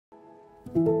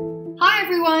Hi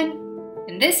everyone!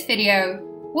 In this video,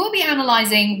 we'll be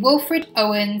analysing Wilfred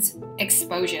Owen's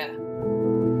Exposure.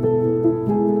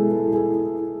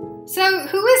 So,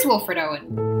 who is Wilfred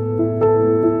Owen?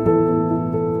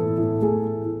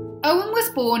 Owen was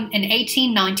born in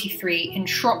 1893 in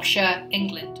Shropshire,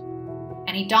 England,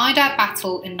 and he died at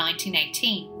Battle in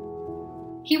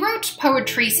 1918. He wrote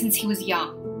poetry since he was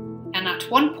young, and at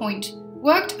one point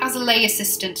worked as a lay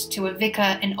assistant to a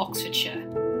vicar in Oxfordshire.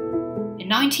 In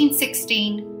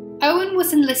 1916, Owen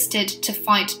was enlisted to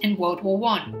fight in World War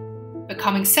I,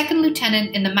 becoming second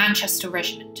lieutenant in the Manchester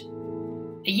Regiment.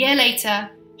 A year later,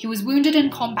 he was wounded in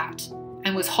combat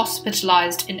and was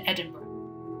hospitalised in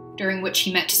Edinburgh, during which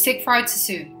he met Siegfried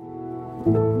Sassoon.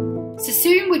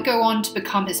 Sassoon would go on to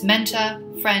become his mentor,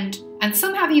 friend, and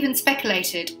some have even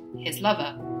speculated, his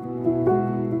lover.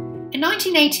 In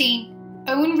 1918,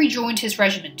 Owen rejoined his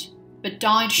regiment, but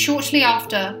died shortly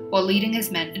after while leading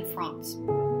his men in France.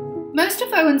 Most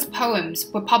of Owen's poems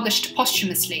were published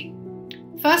posthumously,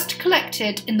 first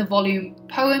collected in the volume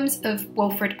Poems of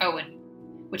Wilfred Owen,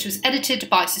 which was edited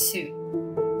by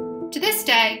Sassoon. To this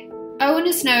day, Owen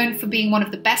is known for being one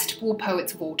of the best war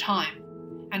poets of all time,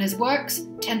 and his works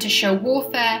tend to show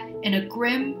warfare in a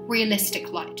grim,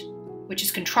 realistic light, which is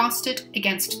contrasted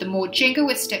against the more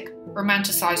jingoistic,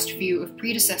 romanticised view of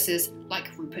predecessors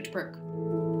like Rupert Brooke.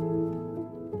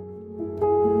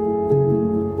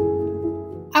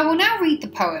 I will now read the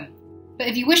poem, but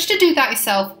if you wish to do that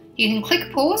yourself, you can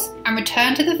click pause and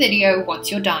return to the video once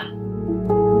you're done.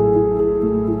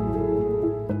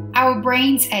 Our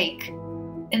brains ache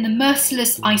in the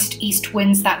merciless iced east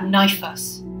winds that knife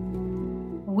us.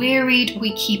 Wearied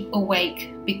we keep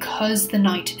awake because the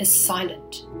night is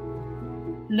silent.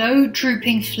 Low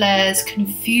drooping flares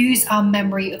confuse our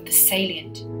memory of the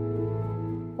salient.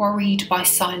 Worried by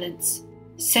silence,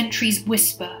 sentries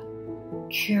whisper,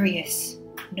 curious,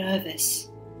 nervous,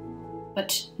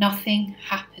 but nothing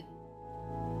happens.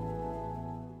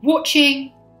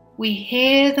 Watching, we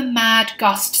hear the mad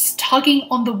gusts tugging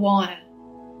on the wire,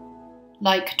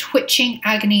 like twitching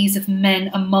agonies of men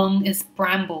among its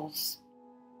brambles.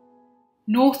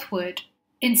 Northward,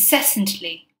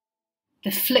 incessantly,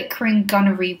 the flickering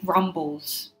gunnery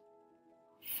rumbles.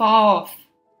 Far off,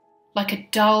 like a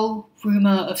dull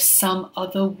rumour of some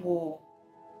other war.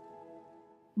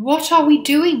 What are we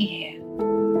doing here?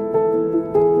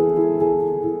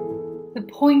 The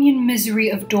poignant misery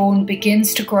of dawn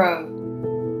begins to grow.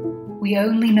 We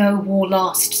only know war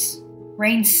lasts,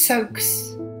 rain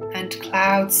soaks, and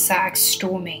clouds sag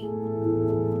stormy.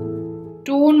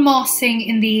 Dawn massing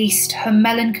in the east, her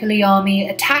melancholy army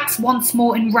attacks once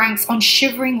more in ranks on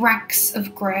shivering ranks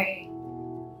of grey.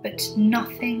 But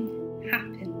nothing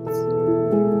happens.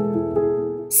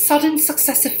 Sudden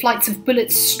successive flights of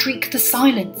bullets streak the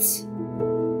silence,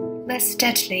 less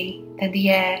deadly than the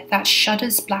air that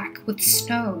shudders black with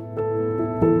snow.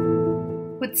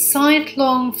 With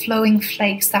sidelong flowing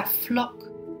flakes that flock,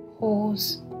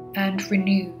 pause, and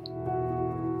renew.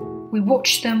 We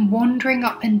watch them wandering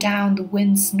up and down the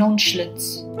wind's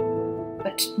nonchalance,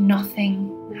 but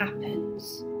nothing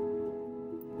happens.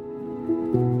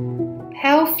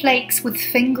 Pale flakes with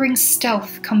fingering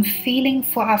stealth come feeling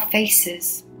for our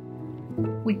faces.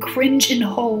 We cringe in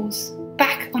holes,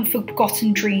 back on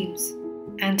forgotten dreams,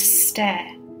 and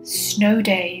stare,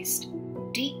 snow-dazed,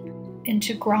 deep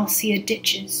into grassier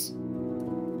ditches.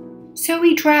 So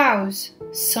we drowse,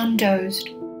 sun-dozed,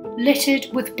 littered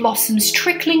with blossoms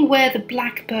trickling where the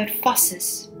blackbird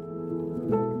fusses.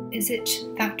 Is it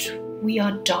that we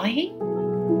are dying?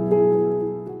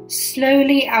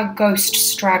 Slowly our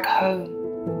ghosts drag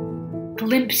home,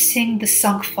 glimpsing the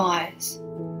sunk fires,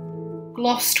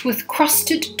 glossed with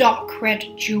crusted dark red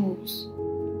jewels.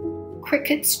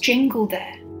 Crickets jingle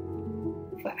there.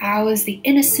 For hours the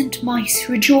innocent mice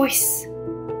rejoice.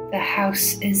 The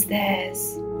house is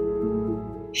theirs.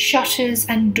 Shutters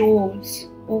and doors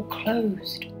all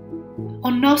closed.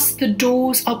 On us the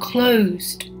doors are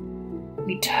closed.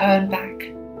 We turn back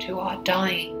to our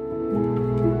dying.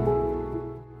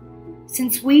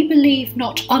 Since we believe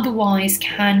not otherwise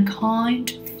can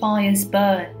kind fires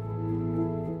burn,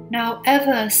 now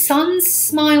ever suns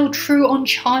smile true on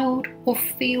child or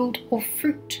field or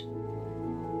fruit.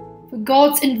 For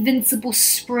God's invincible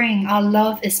spring our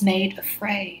love is made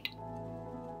afraid.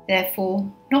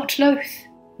 Therefore, not loath,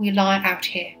 we lie out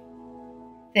here.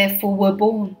 Therefore we're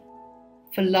born,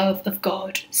 for love of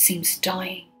God seems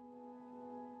dying.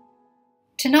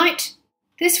 Tonight,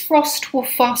 this frost will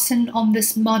fasten on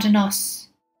this mud and us,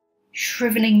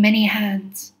 shrivelling many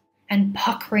hands and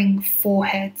puckering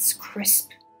foreheads crisp.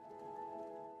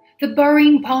 The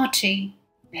burying party,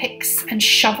 picks and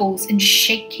shovels in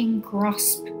shaking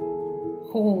grasp,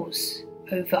 pause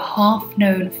over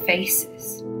half-known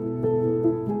faces.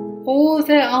 All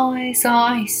their eyes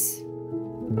are ice,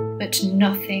 but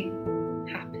nothing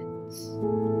happens.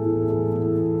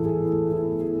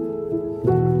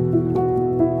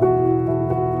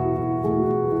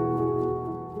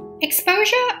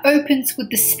 Exposure opens with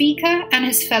the speaker and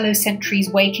his fellow sentries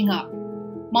waking up,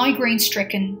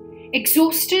 migraine-stricken,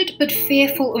 exhausted but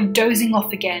fearful of dozing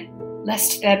off again,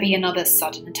 lest there be another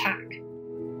sudden attack.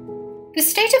 The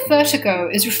state of vertigo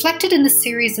is reflected in the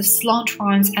series of slant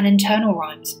rhymes and internal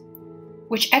rhymes,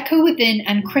 which echo within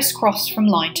and crisscross from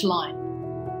line to line.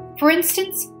 For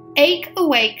instance, ache,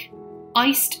 awake,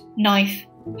 iced, knife,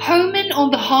 home in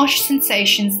on the harsh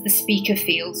sensations the speaker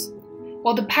feels,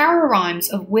 while the para rhymes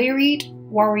of wearied,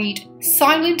 worried,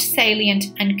 silent,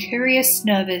 salient, and curious,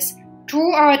 nervous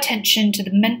draw our attention to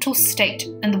the mental state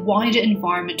and the wider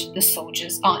environment the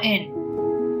soldiers are in.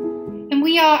 And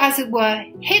we are, as it were,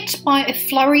 hit by a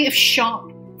flurry of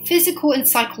sharp physical and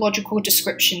psychological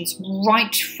descriptions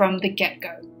right from the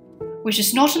get-go, which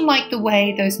is not unlike the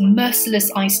way those merciless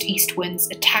iced east winds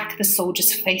attack the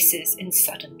soldiers' faces in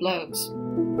sudden blows.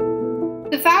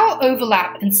 The vowel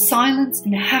overlap and silence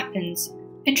and happens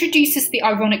introduces the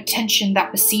ironic tension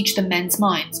that besiege the men's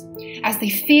minds, as they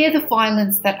fear the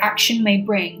violence that action may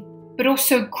bring, but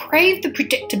also crave the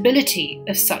predictability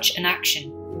of such an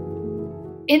action.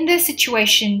 In their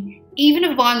situation, even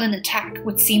a violent attack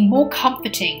would seem more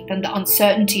comforting than the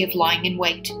uncertainty of lying in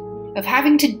wait, of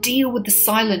having to deal with the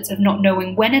silence of not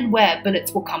knowing when and where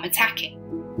bullets will come attacking.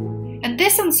 And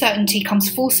this uncertainty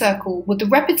comes full circle with the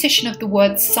repetition of the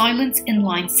word silence in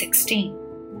line 16,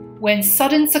 when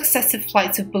sudden successive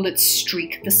flights of bullets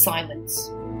streak the silence.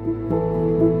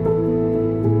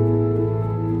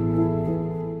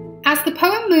 As the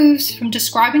poem moves from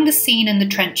describing the scene in the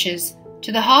trenches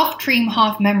to the half-dream,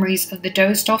 half-memories of the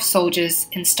dozed-off soldiers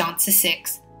in stanza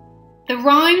 6, the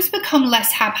rhymes become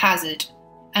less haphazard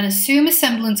and assume a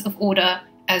semblance of order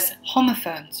as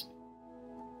homophones.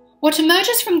 What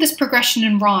emerges from this progression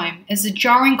in rhyme is a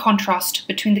jarring contrast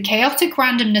between the chaotic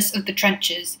randomness of the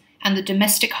trenches and the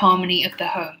domestic harmony of the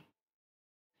home.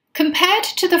 Compared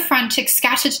to the frantic,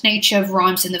 scattered nature of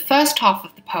rhymes in the first half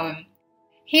of the poem,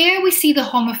 here we see the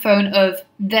homophone of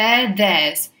their,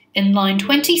 theirs in line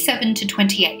 27 to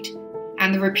 28,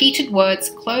 and the repeated words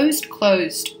closed,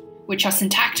 closed, which are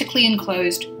syntactically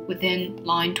enclosed within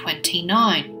line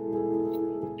 29.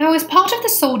 Now, as part of the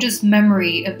soldiers'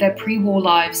 memory of their pre-war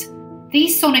lives,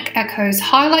 these sonic echoes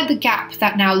highlight the gap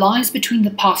that now lies between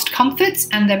the past comforts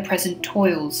and their present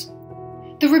toils.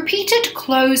 The repeated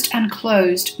closed and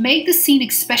closed make the scene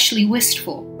especially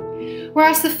wistful,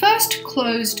 whereas the first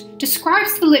closed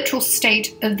describes the literal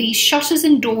state of these shutters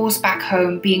and doors back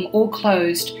home being all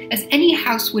closed, as any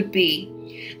house would be.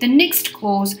 The next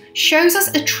clause shows us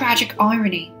a tragic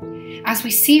irony, as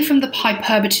we see from the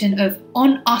hyperbaton of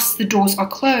 "on us the doors are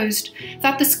closed,"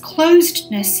 that this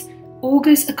closedness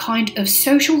augurs a kind of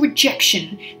social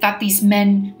rejection that these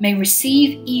men may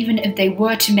receive even if they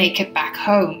were to make it back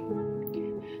home.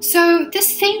 So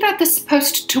this thing that they're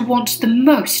supposed to want the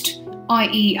most,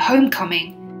 i.e.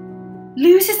 homecoming,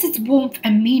 loses its warmth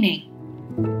and meaning.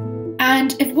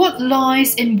 And if what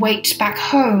lies in wait back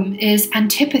home is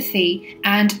antipathy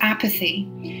and apathy,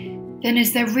 then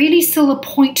is there really still a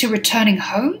point to returning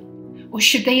home? Or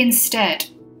should they instead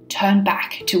turn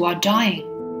back to our dying?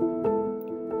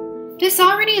 This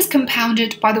irony is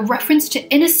compounded by the reference to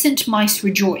innocent mice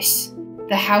rejoice,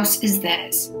 the house is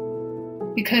theirs.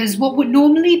 Because what would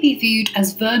normally be viewed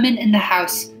as vermin in the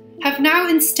house have now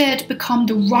instead become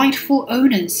the rightful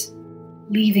owners,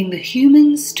 leaving the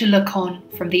humans to look on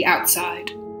from the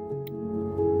outside.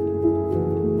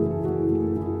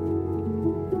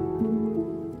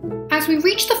 As we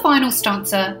reach the final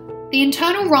stanza, the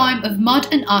internal rhyme of mud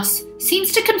and us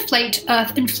seems to conflate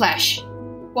earth and flesh,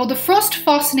 while the frost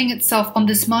fastening itself on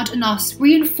this mud and us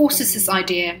reinforces this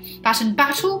idea that in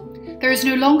battle, there is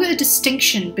no longer a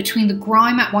distinction between the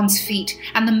grime at one's feet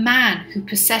and the man who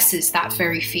possesses that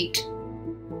very feet.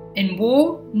 In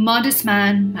war, mud is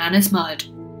man, man is mud.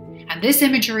 And this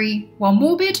imagery, while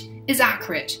morbid, is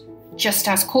accurate, just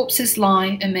as corpses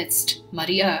lie amidst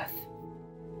muddy earth.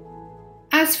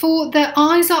 As for their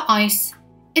eyes are ice,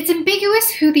 it's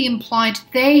ambiguous who the implied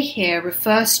they here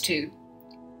refers to.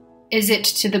 Is it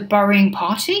to the burying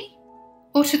party?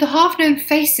 Or to the half-known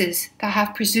faces that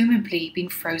have presumably been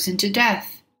frozen to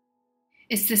death?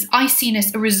 Is this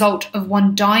iciness a result of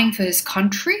one dying for his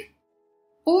country?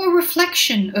 Or a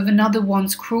reflection of another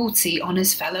one's cruelty on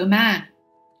his fellow man?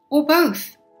 Or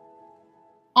both?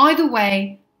 Either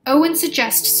way, Owen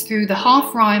suggests through the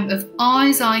half-rhyme of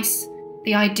eyes ice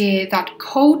the idea that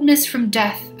coldness from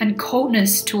death and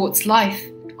coldness towards life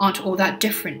aren't all that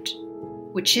different,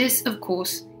 which is, of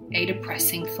course, a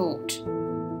depressing thought.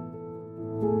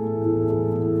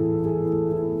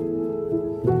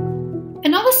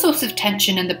 Another source of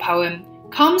tension in the poem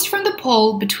comes from the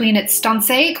pull between its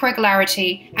stanzaic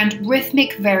regularity and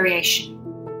rhythmic variation.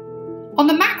 On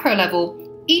the macro level,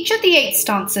 each of the 8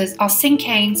 stanzas are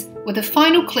cinquains with a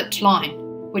final clipped line,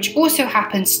 which also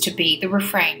happens to be the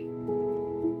refrain.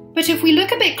 But if we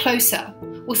look a bit closer,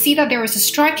 we'll see that there is a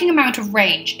striking amount of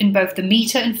range in both the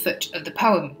metre and foot of the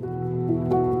poem.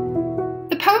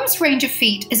 The poem's range of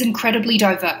feet is incredibly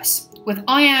diverse, with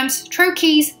iambs,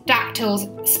 trochees, dactyls,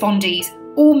 spondees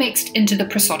all mixed into the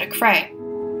prosodic frame.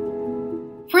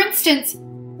 For instance,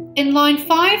 in line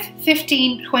 5,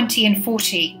 15, 20 and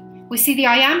 40, we see the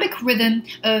iambic rhythm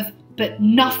of "but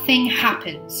nothing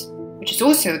happens," which is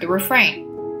also the refrain.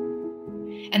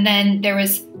 And then there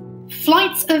is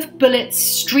 "flights of bullets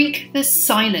streak the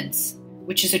silence,"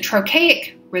 which is a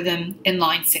trochaic rhythm in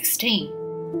line 16.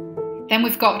 Then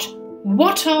we've got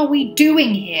 "what are we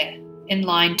doing here" in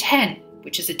line 10,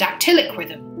 which is a dactylic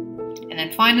rhythm. And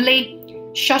then finally,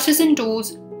 "shutters and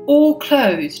doors all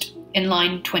closed" in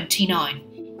line 29,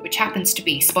 which happens to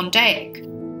be spondaic.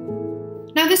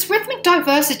 Now, this rhythmic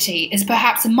diversity is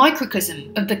perhaps a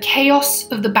microcosm of the chaos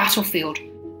of the battlefield,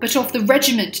 but of the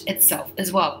regiment itself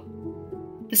as well.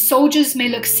 The soldiers may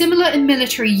look similar in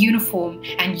military uniform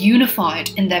and unified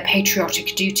in their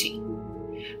patriotic duty,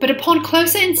 but upon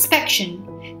closer inspection,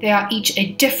 they are each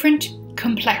a different,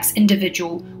 complex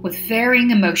individual with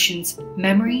varying emotions,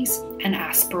 memories, and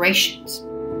aspirations.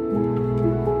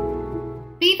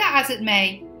 Be that as it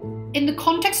may, in the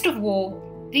context of war,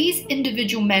 these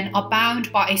individual men are bound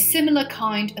by a similar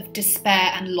kind of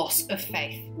despair and loss of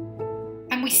faith.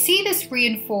 And we see this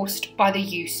reinforced by the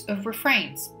use of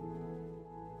refrains.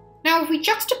 Now, if we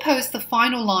juxtapose the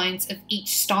final lines of each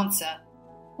stanza,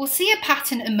 we'll see a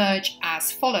pattern emerge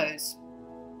as follows.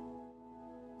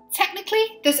 Technically,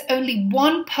 there's only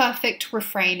one perfect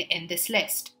refrain in this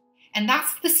list, and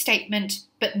that's the statement,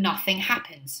 "but nothing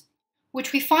happens,"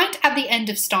 which we find at the end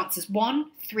of stanzas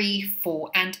 1, 3,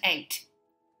 4, and 8.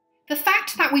 The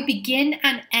fact that we begin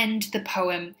and end the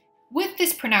poem with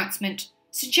this pronouncement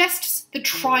suggests the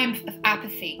triumph of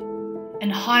apathy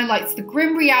and highlights the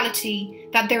grim reality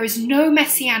that there is no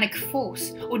messianic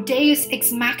force or deus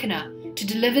ex machina to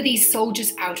deliver these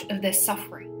soldiers out of their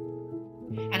suffering.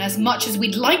 And as much as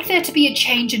we'd like there to be a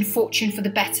change in fortune for the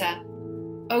better,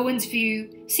 Owen's view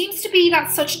seems to be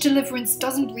that such deliverance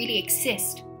doesn't really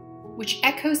exist, which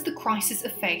echoes the crisis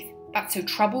of faith that so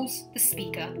troubles the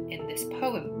speaker in this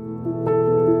poem.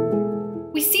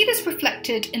 We see this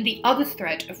reflected in the other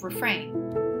thread of refrain,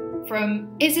 from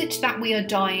 "is it that we are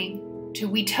dying" to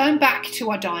 "we turn back to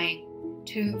our dying"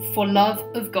 to "for love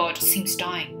of God seems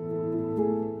dying."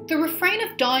 The refrain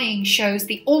of dying shows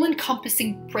the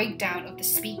all-encompassing breakdown of the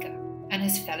speaker and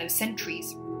his fellow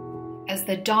sentries, as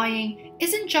their dying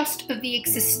isn't just of the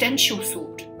existential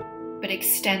sort, but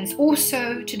extends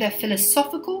also to their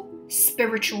philosophical,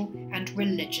 spiritual, and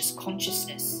religious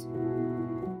consciousness.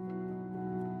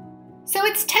 So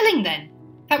it's telling then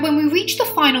that when we reach the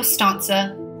final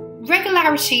stanza,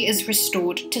 regularity is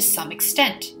restored to some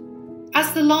extent,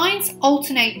 as the lines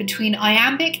alternate between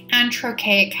iambic and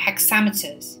trochaic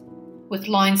hexameters, with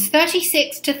lines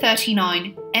 36 to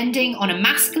 39 ending on a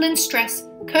masculine stress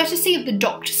courtesy of the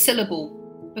docked syllable,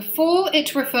 before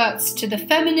it reverts to the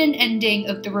feminine ending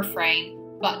of the refrain,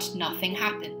 "but nothing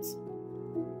happens."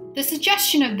 The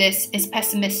suggestion of this is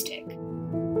pessimistic.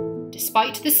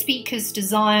 Despite the speaker's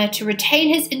desire to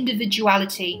retain his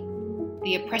individuality,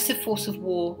 the oppressive force of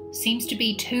war seems to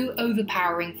be too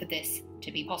overpowering for this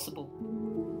to be possible.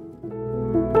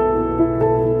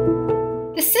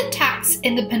 The syntax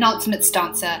in the penultimate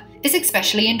stanza is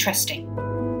especially interesting.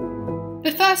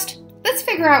 But first, let's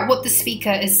figure out what the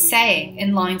speaker is saying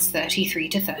in lines 33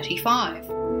 to 35.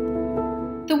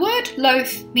 The word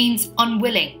loath means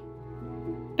unwilling,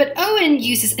 but Owen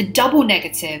uses a double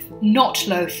negative, not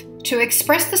loath, to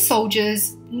express the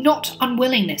soldiers' not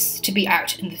unwillingness to be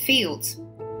out in the fields.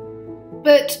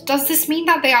 But does this mean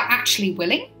that they are actually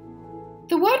willing?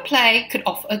 The wordplay could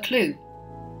offer a clue,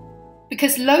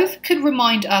 because loath could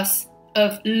remind us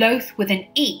of loath with an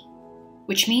E,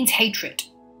 which means hatred.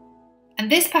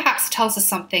 And this perhaps tells us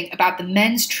something about the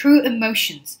men's true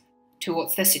emotions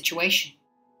towards their situation.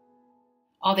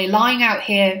 Are they lying out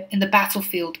here in the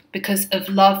battlefield because of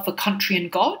love for country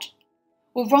and God?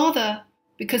 Or rather,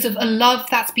 because of a love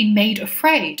that's been made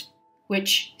afraid,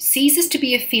 which ceases to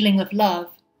be a feeling of love,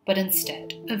 but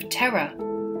instead of terror?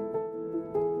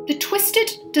 The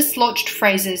twisted, dislodged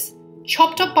phrases,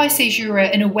 chopped up by caesura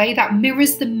in a way that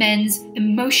mirrors the men's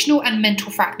emotional and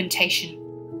mental fragmentation,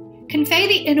 convey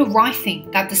the inner writhing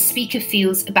that the speaker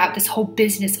feels about this whole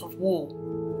business of war.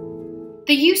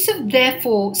 The use of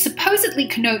therefore supposedly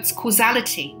connotes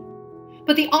causality,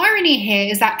 but the irony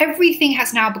here is that everything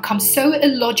has now become so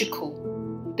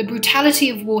illogical, the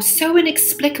brutality of war so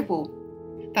inexplicable,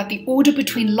 that the order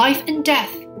between life and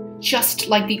death, just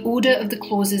like the order of the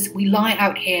clauses "we lie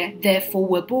out here, therefore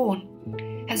we're born,"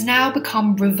 has now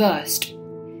become reversed,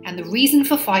 and the reason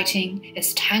for fighting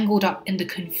is tangled up in the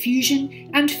confusion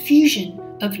and fusion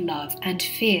of love and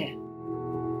fear.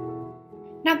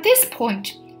 Now this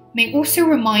point may also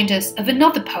remind us of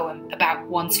another poem about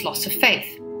one's loss of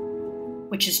faith,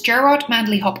 which is Gerard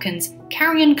Manley Hopkins'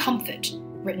 Carrion Comfort,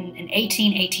 written in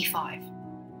 1885.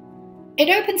 It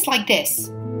opens like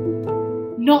this: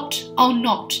 "Not, I'll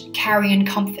not carrion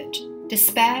comfort,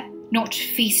 despair, not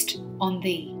feast on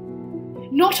thee.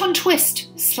 Not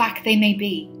untwist, slack they may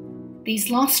be, these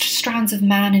last strands of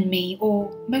man in me,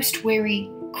 or, most weary,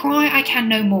 cry I can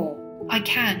no more, I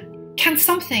can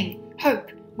something,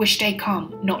 hope, wish day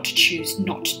come, not choose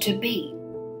not to be."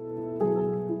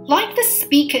 Like the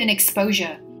speaker in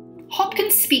Exposure,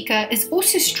 Hopkins' speaker is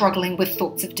also struggling with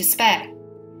thoughts of despair,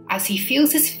 as he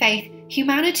feels his faith,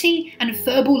 humanity, and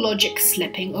verbal logic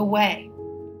slipping away.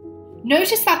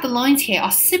 Notice that the lines here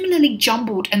are similarly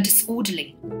jumbled and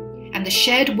disorderly, and the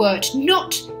shared word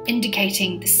 "not"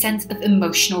 indicating the sense of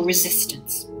emotional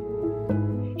resistance.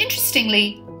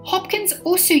 Interestingly, Hopkins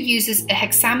also uses a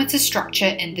hexameter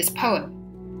structure in this poem.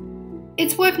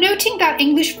 It's worth noting that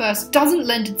English verse doesn't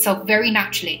lend itself very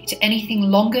naturally to anything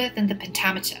longer than the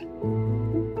pentameter.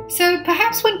 So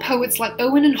perhaps when poets like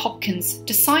Owen and Hopkins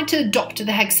decide to adopt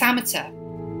the hexameter,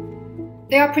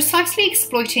 they are precisely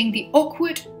exploiting the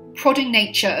awkward, prodding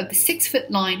nature of the 6-foot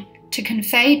line to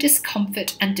convey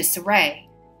discomfort and disarray,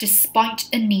 despite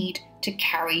a need to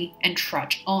carry and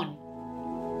trudge on.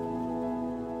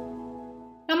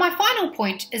 Now my final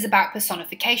point is about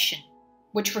personification,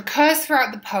 which recurs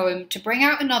throughout the poem to bring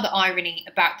out another irony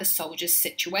about the soldier's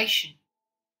situation.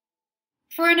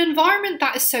 For an environment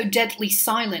that is so deadly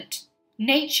silent,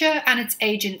 nature and its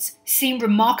agents seem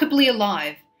remarkably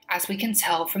alive, as we can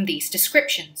tell from these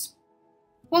descriptions.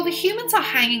 While the humans are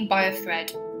hanging by a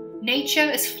thread,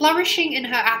 nature is flourishing in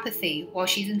her apathy while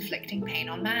she's inflicting pain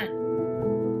on man.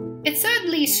 It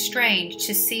certainly is strange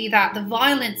to see that the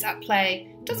violence at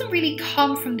play doesn't really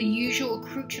come from the usual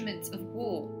accoutrements of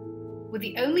war, with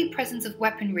the only presence of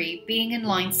weaponry being in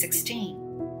line 16.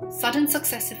 Sudden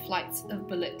successive flights of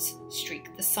bullets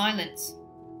streak the silence.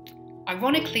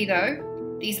 Ironically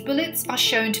though, these bullets are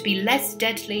shown to be less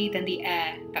deadly than the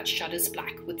air that shudders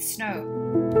black with snow.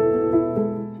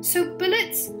 So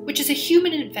bullets, which is a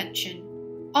human invention,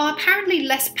 are apparently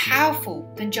less powerful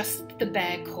than just the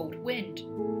bare cold wind,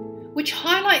 which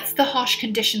highlights the harsh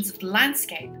conditions of the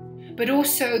landscape, but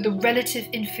also the relative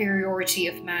inferiority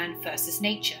of man versus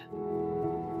nature.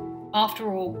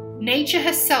 After all, nature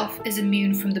herself is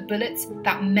immune from the bullets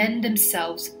that men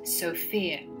themselves so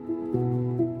fear.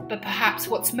 But perhaps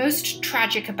what's most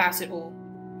tragic about it all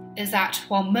is that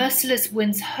while merciless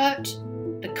winds hurt,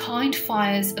 the kind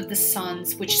fires of the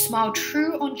suns which smile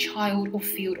true on child or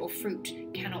field or fruit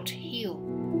cannot heal.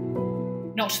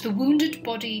 Not the wounded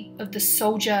body of the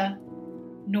soldier,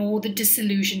 nor the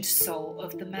disillusioned soul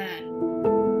of the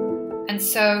man. And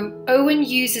so Owen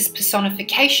uses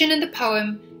personification in the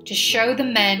poem to show the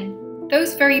men,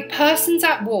 those very persons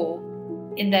at war,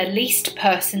 in their least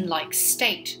person-like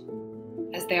state,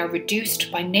 as they are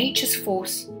reduced by nature's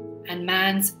force and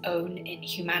man's own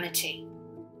inhumanity.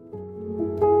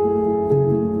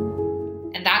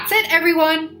 And that's it,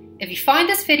 everyone! If you find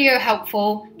this video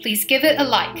helpful, please give it a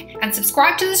like and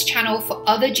subscribe to this channel for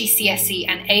other GCSE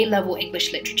and A-level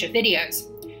English literature videos.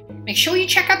 Make sure you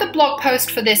check out the blog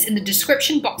post for this in the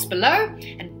description box below,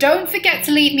 and don't forget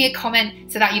to leave me a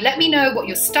comment so that you let me know what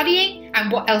you're studying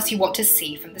and what else you want to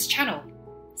see from this channel.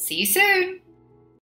 See you soon!